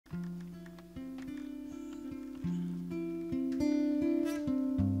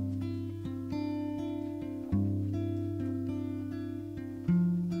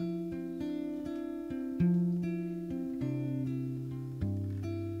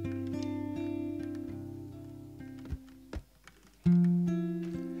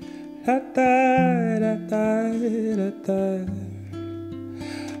da da da da da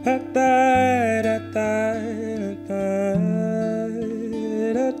da da da da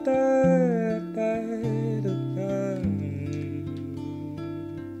da da da.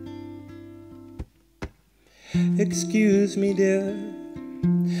 Excuse me, dear,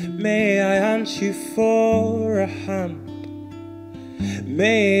 may I ask you for a hand?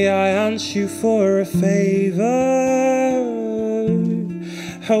 May I ask you for a favor?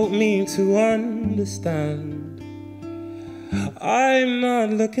 Help me to understand. I'm not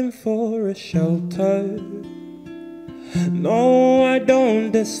looking for a shelter. No, I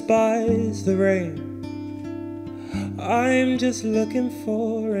don't despise the rain. I'm just looking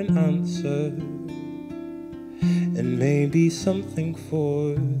for an answer, and maybe something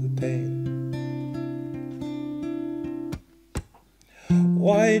for the pain.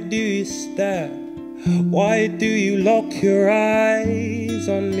 Why do you stare? Why do you lock your eyes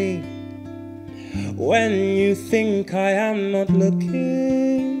on me when you think I am not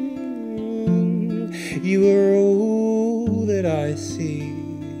looking? You are all that I see.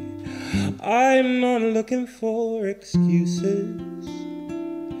 I'm not looking for excuses.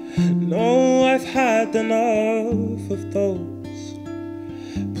 No, I've had enough of those.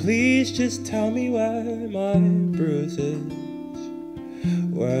 Please just tell me where my bruises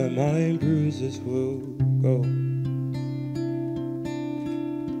will go.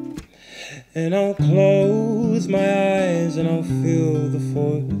 And I'll close my eyes and I'll feel the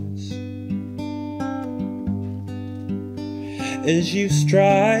force as you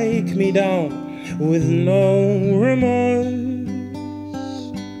strike me down with no remorse.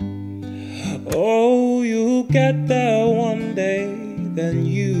 Oh, you'll get there one day, then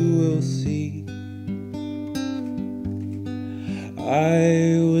you will see.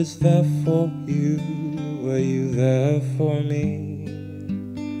 I was there for you, were you there for me?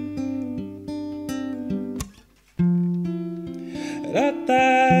 Da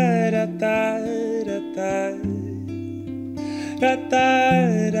da da da da da da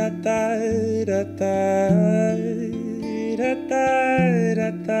da da da da da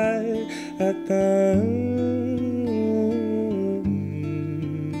da da.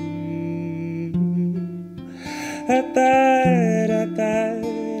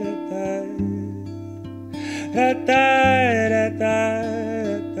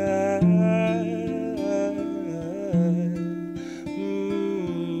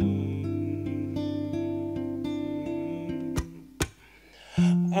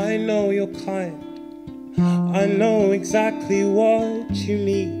 I know you're kind. I know exactly what you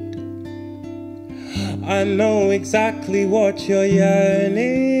need. I know exactly what you're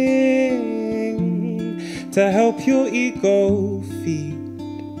yearning to help your ego feed.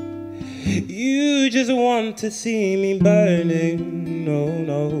 You just want to see me burning, no,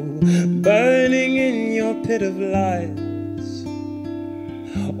 no, burning in your pit of lies.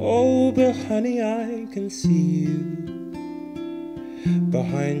 Oh, but honey, I can see you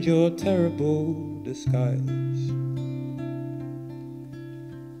behind your terrible disguise.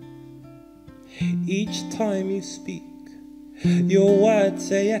 Each time you speak, your words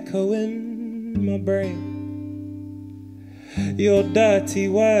they echo in my brain. Your dirty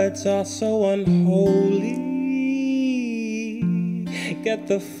words are so unholy. Get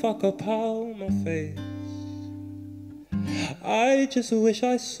the fuck up out my face. I just wish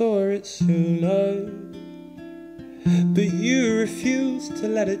I saw it sooner, but you refuse to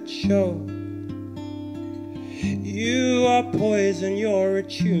let it show. You are poison, you're a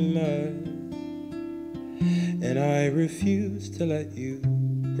tumor, and I refuse to let you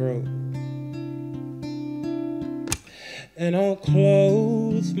grow. And I'll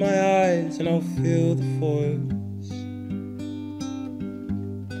close my eyes and I'll feel the force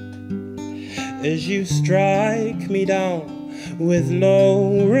as you strike me down with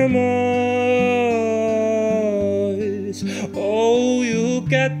no remorse. Oh, you'll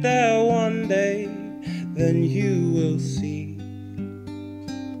get there one day, then you will see.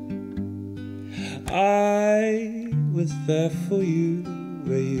 I was there for you,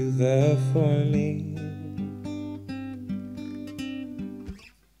 were you there for me?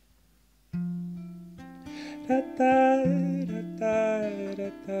 Da da da da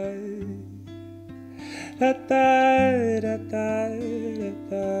da da da da da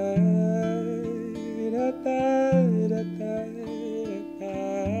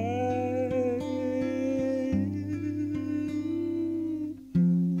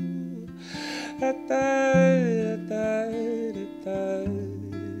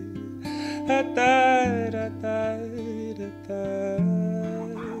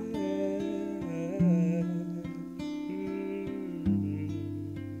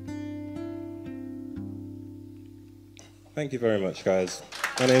Thank you very much, guys.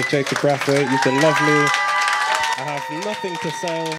 My name is Jacob Brathwaite. You've been lovely. I have nothing to sell.